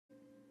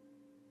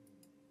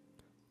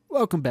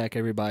Welcome back,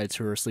 everybody,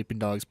 to our Sleeping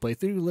Dogs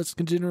playthrough. Let's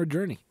continue our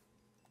journey.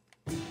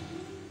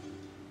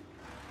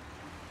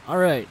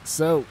 Alright,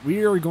 so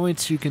we are going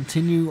to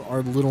continue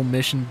our little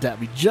mission that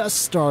we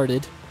just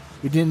started.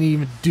 We didn't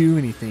even do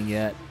anything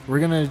yet. We're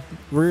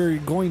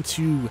going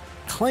to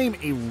claim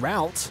a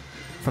route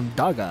from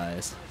Dog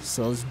Eyes.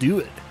 So let's do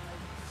it.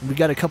 We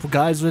got a couple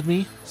guys with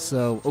me,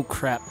 so oh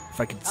crap, if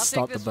I could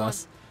stop the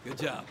bus. Good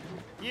job.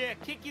 Yeah,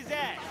 kick his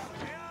ass.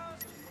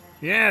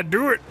 Yeah,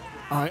 do it.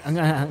 I'm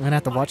gonna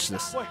have to watch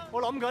this. Wait,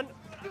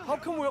 how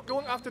come we're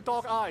going after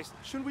Dog Eyes?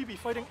 Shouldn't we be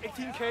fighting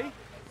 18K?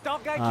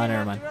 Dog guy came never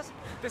after mind. us.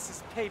 This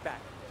is payback.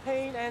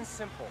 Plain and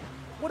simple.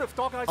 What if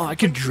Dog Eyes? Oh, I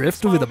can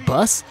drift with a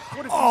bus?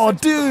 What if Oh, he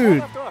sends people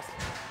dude! after us?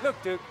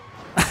 Look, Duke.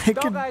 I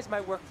Dog can... Eyes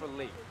might work for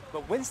Lee,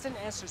 but Winston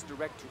answers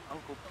direct to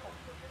Uncle Paul.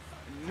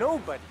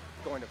 Nobody's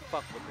going to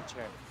fuck with the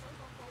chairman.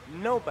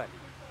 Nobody.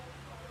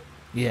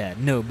 Yeah,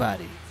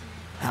 nobody.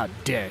 How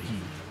dare he?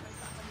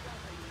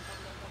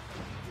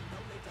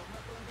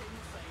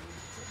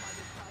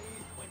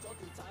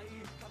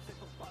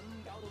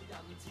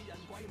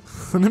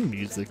 The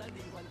music.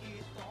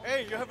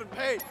 Hey, you haven't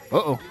paid.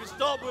 Uh-oh. If you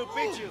stop, we'll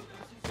beat you.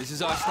 This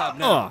is our stop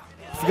now.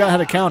 Oh, forgot how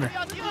to counter.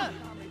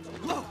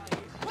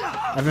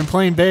 I've been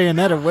playing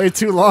Bayonetta way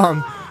too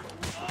long.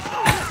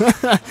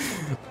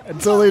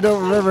 Until they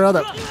don't remember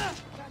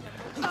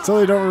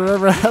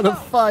how to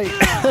fight.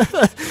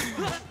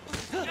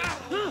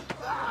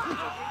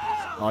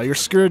 Oh, you're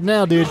screwed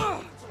now, dude.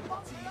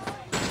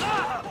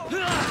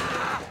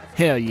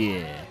 Hell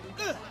yeah.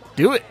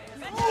 Do it.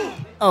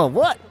 Oh,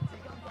 what?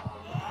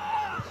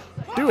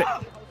 Do it.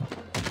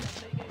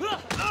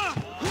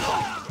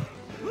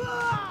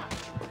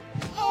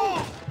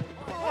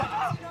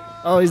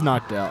 Oh, he's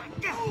knocked out.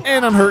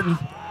 And I'm hurting.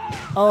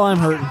 Oh, I'm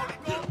hurting.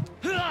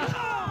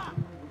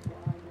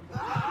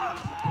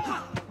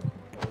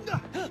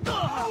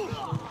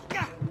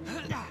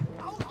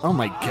 Oh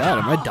my god,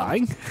 am I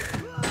dying?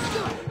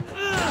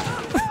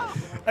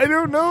 I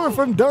don't know if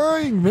I'm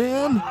dying,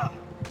 man.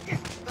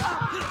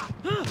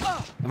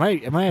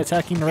 Am I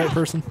attacking the right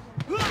person?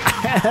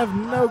 I have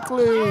no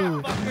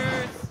clue.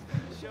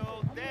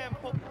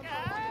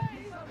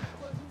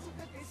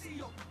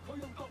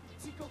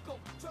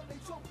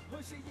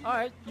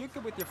 Alright, you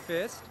good with your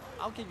fist.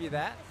 I'll give you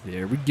that.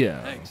 There we go.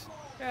 Thanks.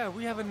 Yeah,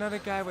 we have another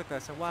guy with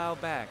us a while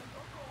back.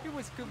 He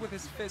was good with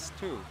his fist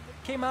too.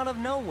 Came out of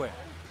nowhere.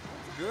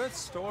 Good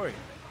story.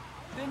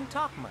 Didn't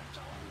talk much.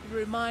 You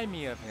remind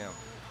me of him.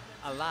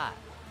 A lot.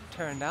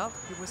 Turned out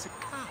he was a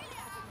cop.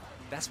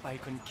 That's why he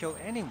couldn't kill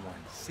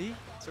anyone, see?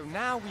 So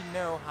now we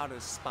know how to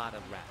spot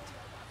a rat.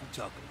 You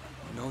talking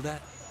about? You know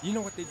that? You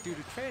know what they do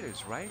to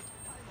traitors, right?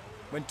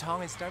 When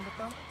Tong is done with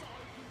them,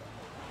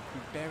 he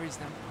buries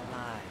them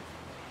alive.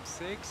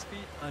 6 feet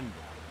under.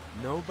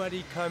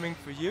 Nobody coming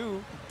for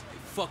you. Hey,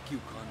 fuck you,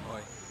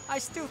 Conroy. I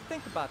still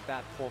think about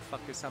that poor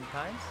fucker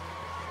sometimes.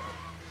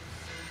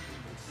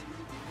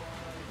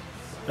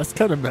 That's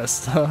kind of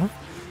messed up.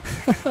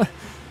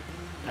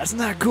 That's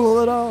not cool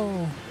at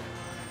all.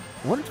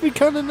 What if he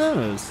kind of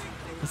knows?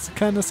 It's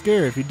kind of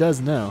scary if he does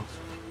know.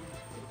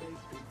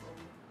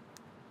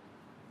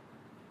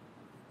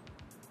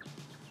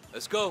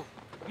 Let's go.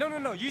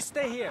 No, you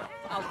stay here.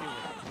 I'll do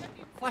it.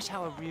 Watch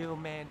how a real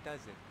man does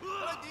it.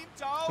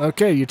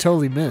 Okay, you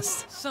totally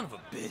missed. Son of a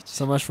bitch.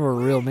 So much for a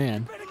real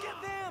man. Better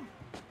get them.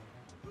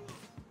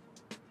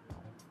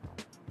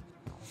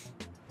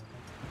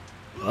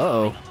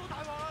 Uh-oh.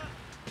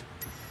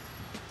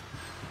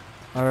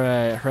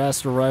 Alright,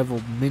 harassed a rival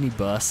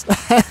minibus.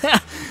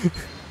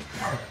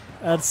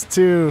 That's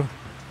too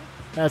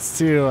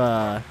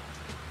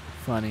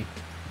funny.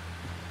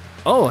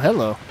 Oh,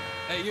 hello.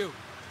 Hey, you.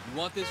 You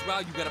want this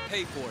route, you gotta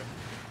pay for it.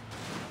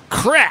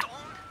 Crap!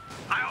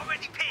 I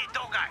already paid,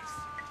 Dog Eyes.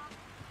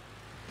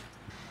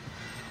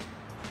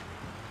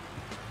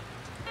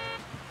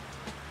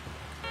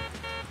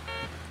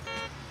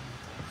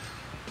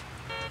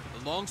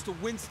 Belongs to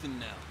Winston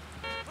now.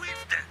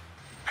 Winston?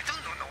 I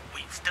don't know no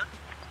Winston.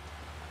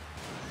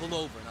 Pull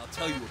over and I'll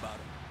tell you about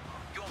him.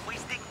 You're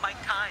wasting my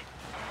time.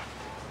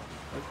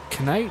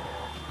 Can I?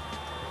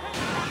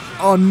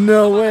 Oh,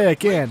 no way I Break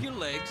can. your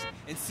legs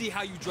and see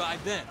how you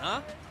drive then,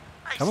 huh?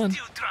 I Come on.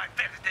 still drive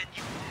better than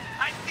you.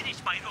 I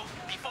finished my road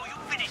before you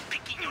finished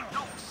picking your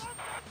nose.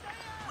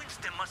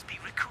 Winston must be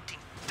recruiting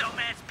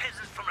dumbass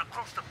peasants from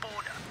across the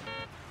border.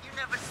 You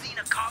never seen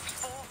a car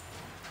before?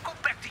 Go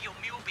back to your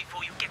mule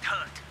before you get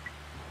hurt.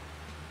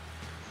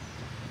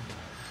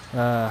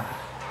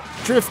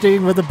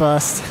 Drifting with a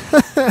bus.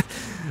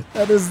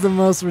 That is the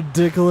most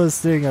ridiculous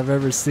thing I've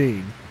ever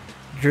seen.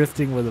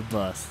 Drifting with a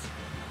bus.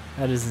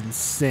 That is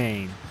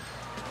insane.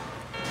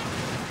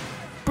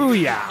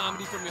 Booyah!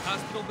 Comedy from your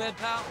hospital bed,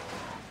 pal?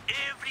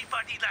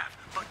 Everybody laugh,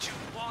 but you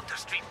Walter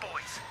Street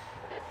boys.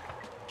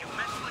 You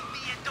mess with me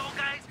and Dog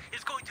Eyes,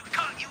 it's going to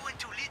cut you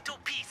into little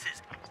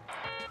pieces.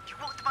 You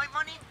want my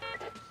money?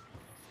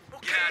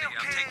 Okay, Get out of here,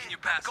 I'm taking your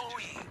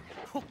passengers.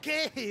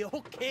 Okay.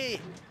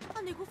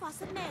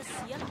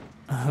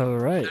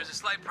 Alright. There's a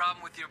slight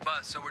problem with your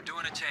bus, so we're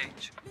doing a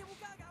change.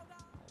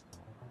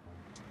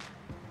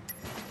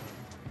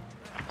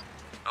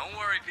 Don't Don't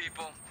worry,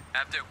 people.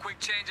 After a quick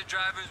change of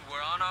drivers,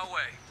 we're on our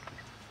way.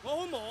 我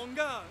好忙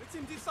㗎，你知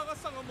唔知生一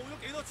生我冇咗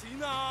幾多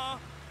錢啊？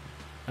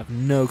 I have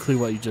no clue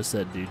what you just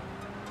said, dude.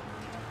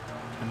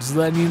 I'm just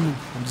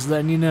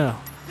letting you know.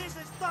 This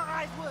is Dog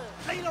Eyes World,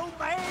 你老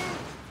味。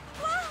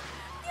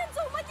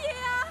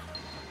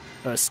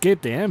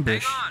 Escape the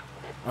ambush. Hang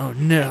on. Oh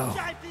no.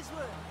 Drive this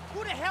world.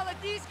 Who the hell are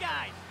these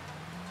guys?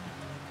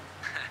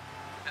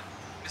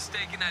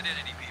 Mistaken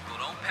identity, people.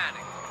 Don't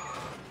panic.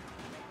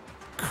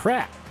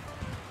 Crap.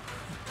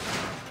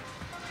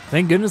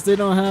 Thank goodness they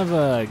don't have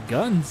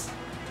guns.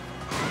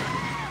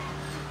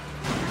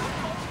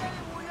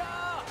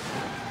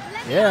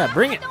 Yeah,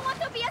 bring it. I don't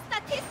want to be a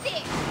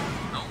statistic.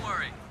 Don't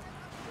worry.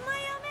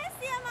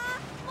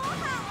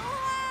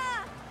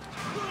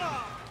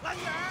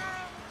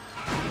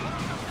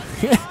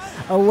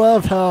 I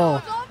love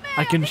how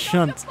I can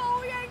shunt.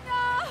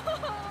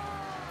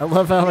 I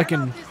love how I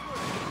can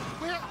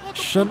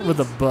shunt with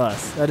a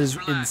bus. That is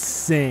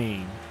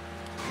insane.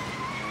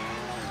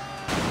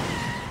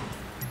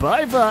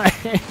 Bye bye.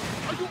 Are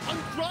you on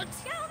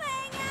drugs?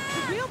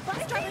 Real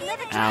bus driver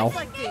never Ow. drives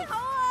like this.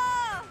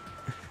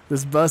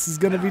 This bus is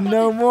gonna be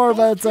no more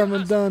by the time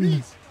I'm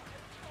done.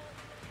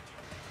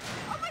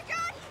 Oh my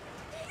god!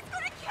 He's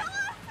gonna kill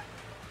us!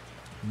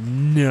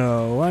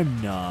 No,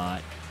 I'm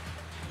not.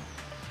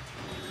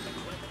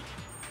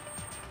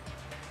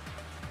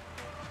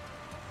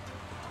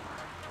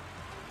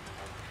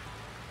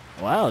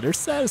 Wow, their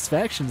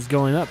satisfaction is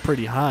going up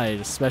pretty high,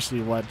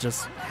 especially what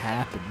just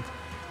happened.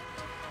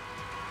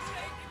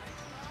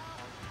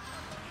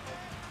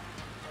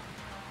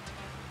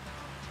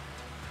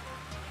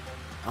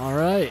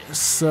 Alright,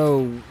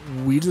 so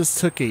we just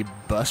took a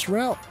bus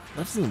route?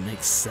 That doesn't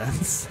make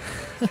sense.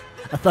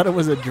 I thought it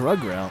was a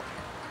drug route.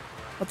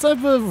 What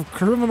type of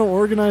criminal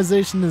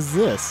organization is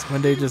this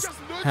when they just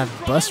have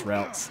bus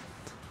routes?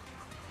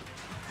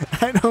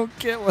 I don't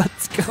get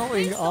what's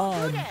going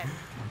on.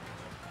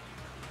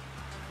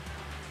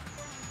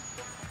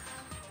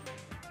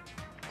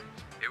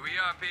 Here we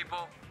are,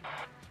 people.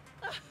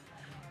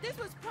 This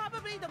was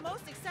probably the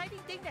most exciting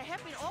thing that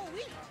happened all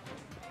week.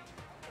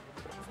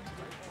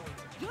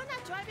 You're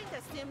not driving the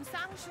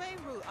Simsang Shui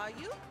route, are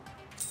you?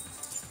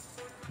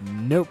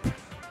 Nope.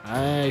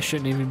 I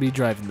shouldn't even be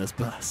driving this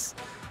bus.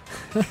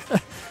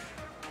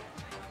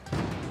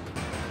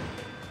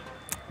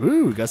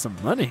 Ooh, got some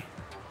money.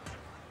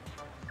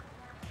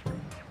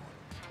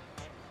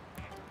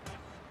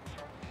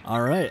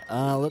 Alright,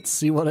 let's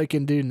see what I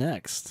can do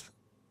next.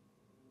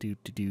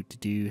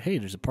 Hey,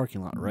 there's a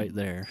parking lot right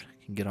there.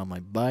 I can get on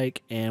my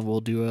bike and we'll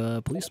do a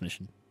police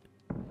mission.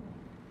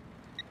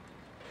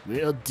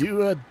 We'll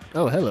do a...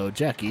 Oh, hello,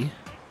 Jackie.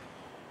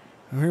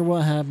 I heard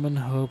what happened.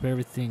 Hope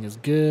everything is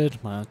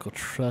good. My uncle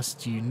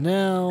trusts you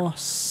now,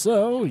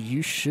 so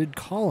you should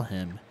call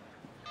him.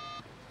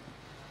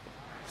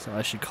 So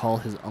I should call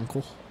his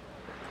uncle?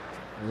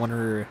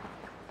 Wondering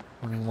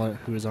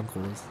who his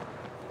uncle is.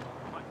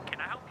 What can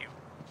I help you?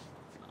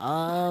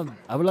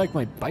 I would like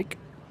my bike.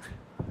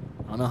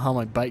 I don't know how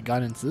my bike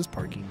got into this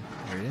parking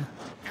area.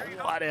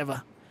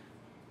 Whatever.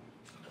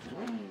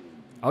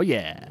 Oh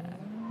yeah.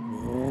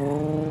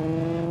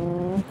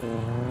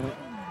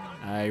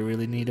 I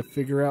really need to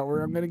figure out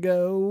where I'm gonna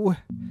go.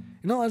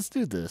 You know, let's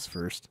do this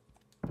first.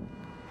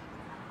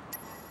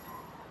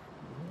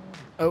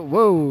 Oh,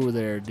 whoa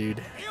there,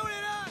 dude.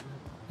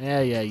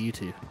 Yeah, you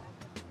too.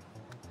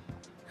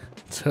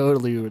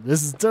 Totally,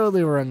 this is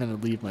totally where I'm gonna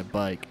leave my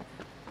bike.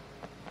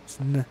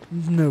 There's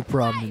no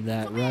problem in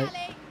that, right?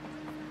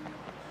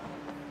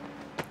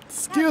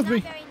 Excuse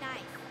me. Very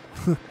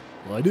nice.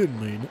 Well, I didn't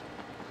mean it.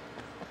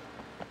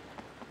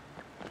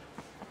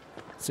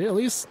 See, at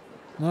least...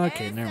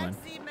 Okay, Hey, never mind.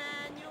 sexy man,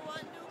 you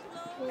want new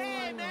clothes?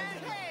 Hey, man,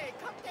 hey,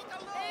 come take a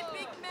look. Hey,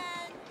 big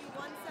man, you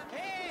want some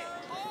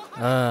new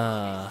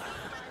clothes?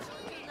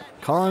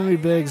 Calling me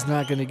big's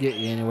not gonna get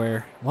you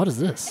anywhere. What is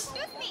this?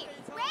 Excuse me.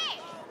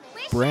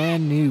 Wait.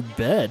 Brand new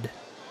bed.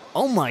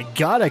 Oh my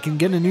god, I can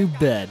get a new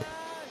bed.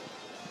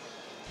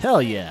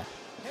 Hell yeah.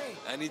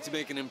 I need to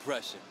make an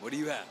impression. What do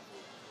you have?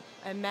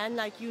 A man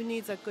like you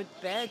needs a good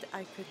bed.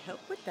 I could help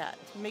with that.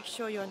 Make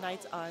sure your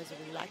nights are as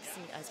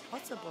relaxing as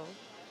possible.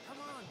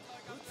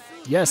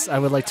 Yes, I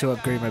would like to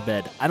upgrade my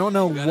bed. I don't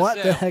know got a what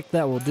the sale. heck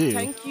that will do.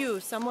 Thank you.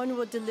 Someone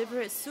will deliver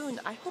it soon.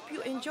 I hope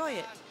you enjoy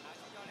it.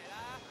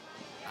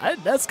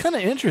 That's kind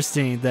of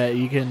interesting that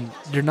you can...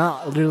 They're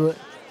not literally...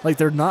 Like,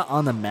 they're not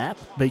on the map,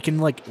 but you can,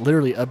 like,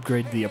 literally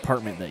upgrade the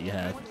apartment that you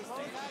have.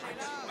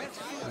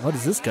 What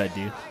does this guy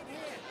do?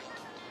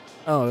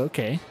 Oh,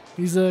 okay.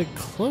 He's a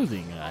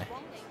clothing guy.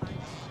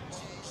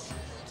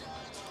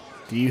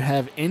 Do you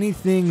have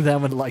anything that I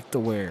would like to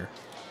wear?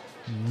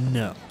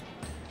 No.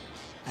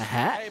 A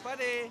hat? Hey,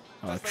 buddy.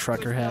 Oh, a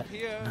trucker hat?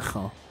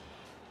 No.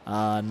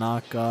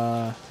 Knock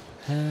hat,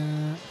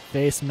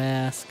 face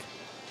mask.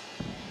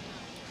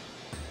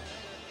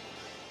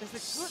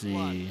 Let's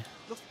see.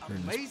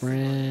 Ernest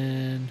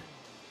Brand.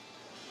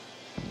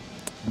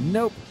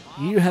 Nope.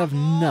 You have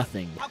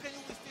nothing.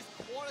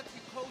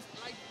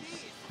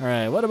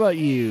 Alright, what about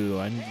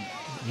you?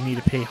 You need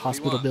to pay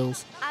hospital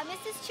bills?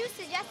 Mrs. Miss Chu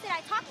suggested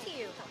I talk to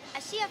you.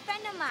 She a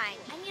friend of mine.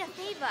 I need a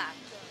favor.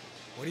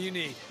 What do you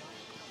need?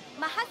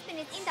 My husband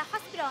is in the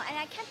hospital and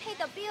I can't pay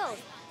the bills.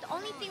 The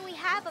only thing we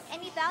have of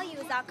any value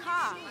is our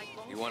car.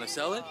 You want to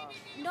sell it?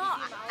 No,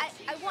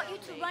 I want you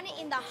to run it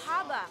in the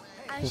harbor.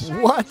 I'm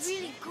sure What? it's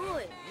really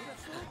good.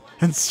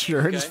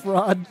 Insurance Okay.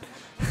 fraud?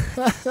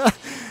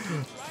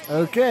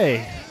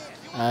 Okay.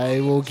 I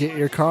will get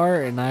your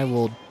car and I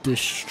will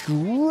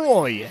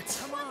destroy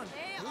it.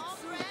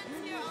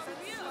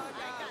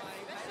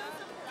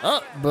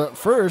 Oh, but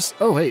first...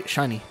 Oh, wait,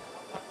 shiny.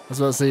 I was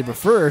about to say, but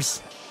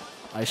first,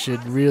 I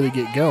should really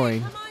get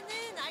going.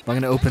 I'm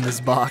going to open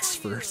this box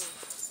first.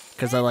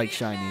 Because I like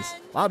shinies.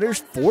 Wow, there's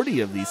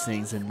 40 of these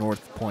things in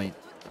North Point.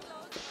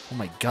 Oh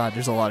my god,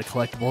 there's a lot of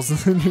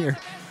collectibles in here.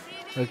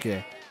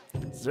 Okay.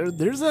 So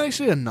there's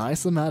actually a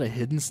nice amount of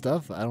hidden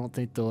stuff I don't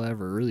think they'll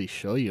ever really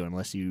show you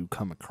unless you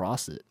come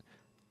across it.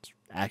 It's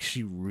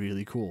actually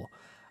really cool.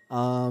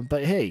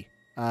 But hey,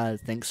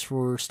 thanks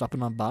for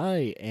stopping on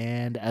by.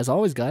 And as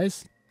always,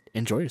 guys,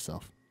 enjoy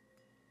yourself.